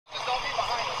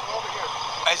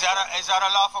Is that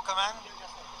a lawful command?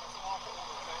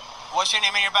 What's your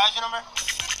name and your badge number?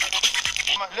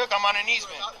 Look, I'm on an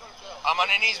easement. I'm on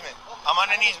an easement. I'm on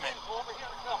an easement.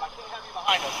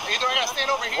 Behind us. Either I gotta stand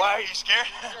over here. Why are you scared?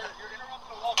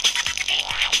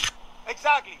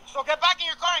 Exactly. So get back in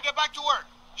your car and get back to work.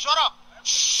 Shut up.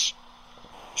 Shh.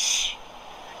 Shh.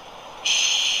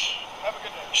 Shh. Have a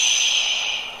good day.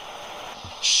 Shh.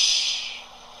 Shh.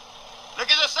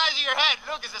 Look at the size of your head.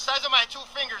 Look, it's the size of my 2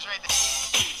 fingers right there.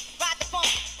 Ride the phone.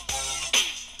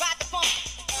 Ride the phone.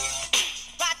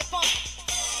 Ride the phone.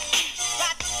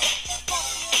 Ride the phone.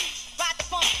 Ride the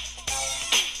phone.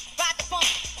 Ride the phone.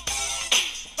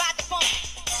 Ride the phone.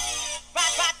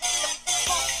 Ride the phone.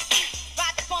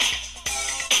 Ride the phone.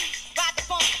 Ride the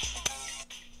phone.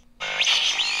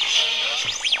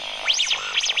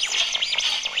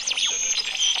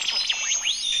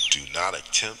 Do not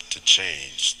attempt to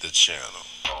change the channel.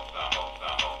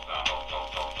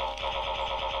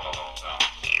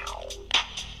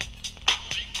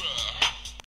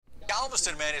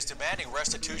 Galveston man is demanding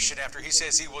restitution after he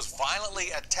says he was violently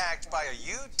attacked by a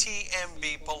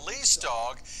UTMB police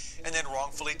dog and then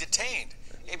wrongfully detained.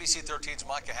 ABC 13's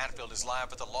Micah Hatfield is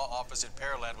live at the law office in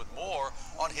Pearland with more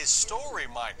on his story,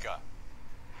 Micah.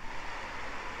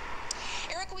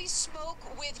 Eric, we spoke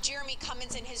with Jeremy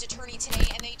Cummins and his attorney today,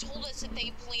 and they told us that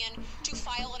they plan to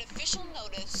file an official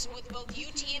notice with both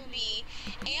UTMB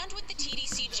and with the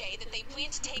TDCJ that they plan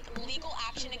to take legal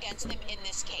action against them in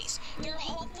this case. They're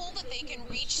hopeful that they can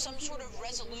reach some sort of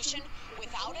resolution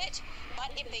without it,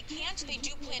 but if they can't, they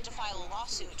do plan to file a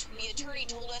lawsuit. The attorney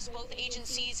told us both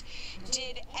agencies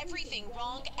did everything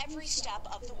wrong every step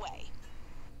of the way.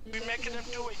 We're making them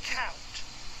do a count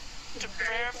to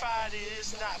verify it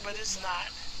is not, but it's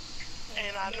not,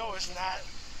 and I know it's not.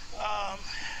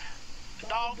 The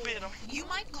dog bit him. You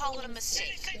might call it a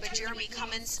mistake, but Jeremy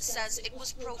Cummins says it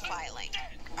was profiling.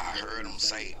 I heard them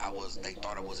say they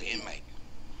thought I was an inmate.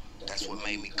 That's what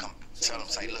made me come tell them,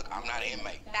 say, look, I'm not an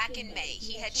inmate. Back in May,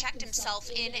 he had checked himself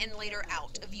in and later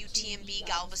out of UTMB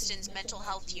Galveston's mental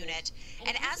health unit,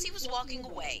 and as he was walking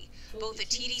away, both a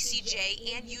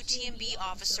TDCJ and UTMB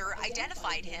officer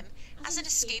identified him as an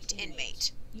escaped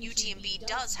inmate. UTMB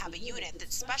does have a unit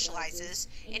that specializes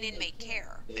in inmate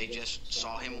care. They just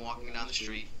saw him walking down the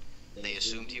street, they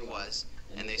assumed he was,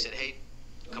 and they said, hey,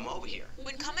 come over here.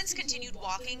 When Cummins continued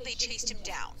walking, they chased him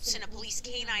down, sent a police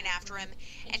canine after him,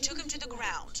 and took him to the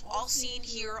ground, all seen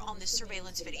here on this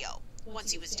surveillance video.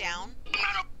 Once he was down,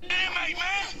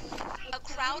 a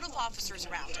crowd of officers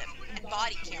around him, and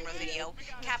body camera video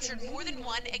captured more than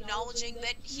one acknowledging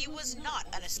that he was not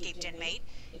an escaped inmate.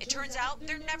 It turns out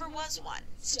there never was one.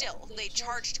 Still, they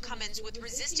charged Cummins with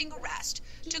resisting arrest,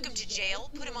 took him to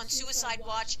jail, put him on suicide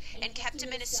watch, and kept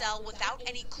him in a cell without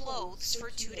any clothes for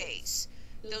 2 days.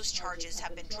 Those charges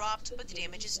have been dropped, but the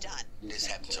damage is done. This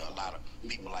happens to a lot of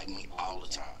people like me all the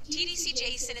time.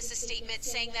 TDCJ sent us a statement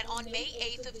saying that on May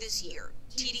 8th of this year,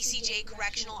 TDCJ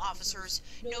correctional officers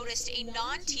noticed a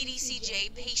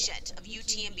non-TDCJ patient of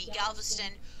UTMB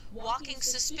Galveston walking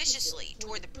suspiciously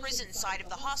toward the prison side of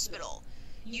the hospital.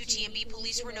 UTMB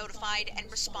police were notified and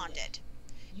responded.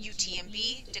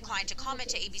 UTMB declined to comment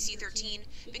to ABC 13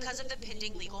 because of the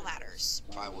pending legal matters.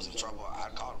 If I was in trouble,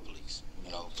 I'd call the police,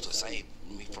 to save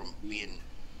me from being,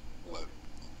 who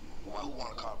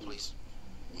want to call the police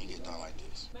when you get done like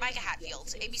this? Micah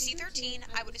Hatfield, ABC 13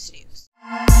 Eyewitness News.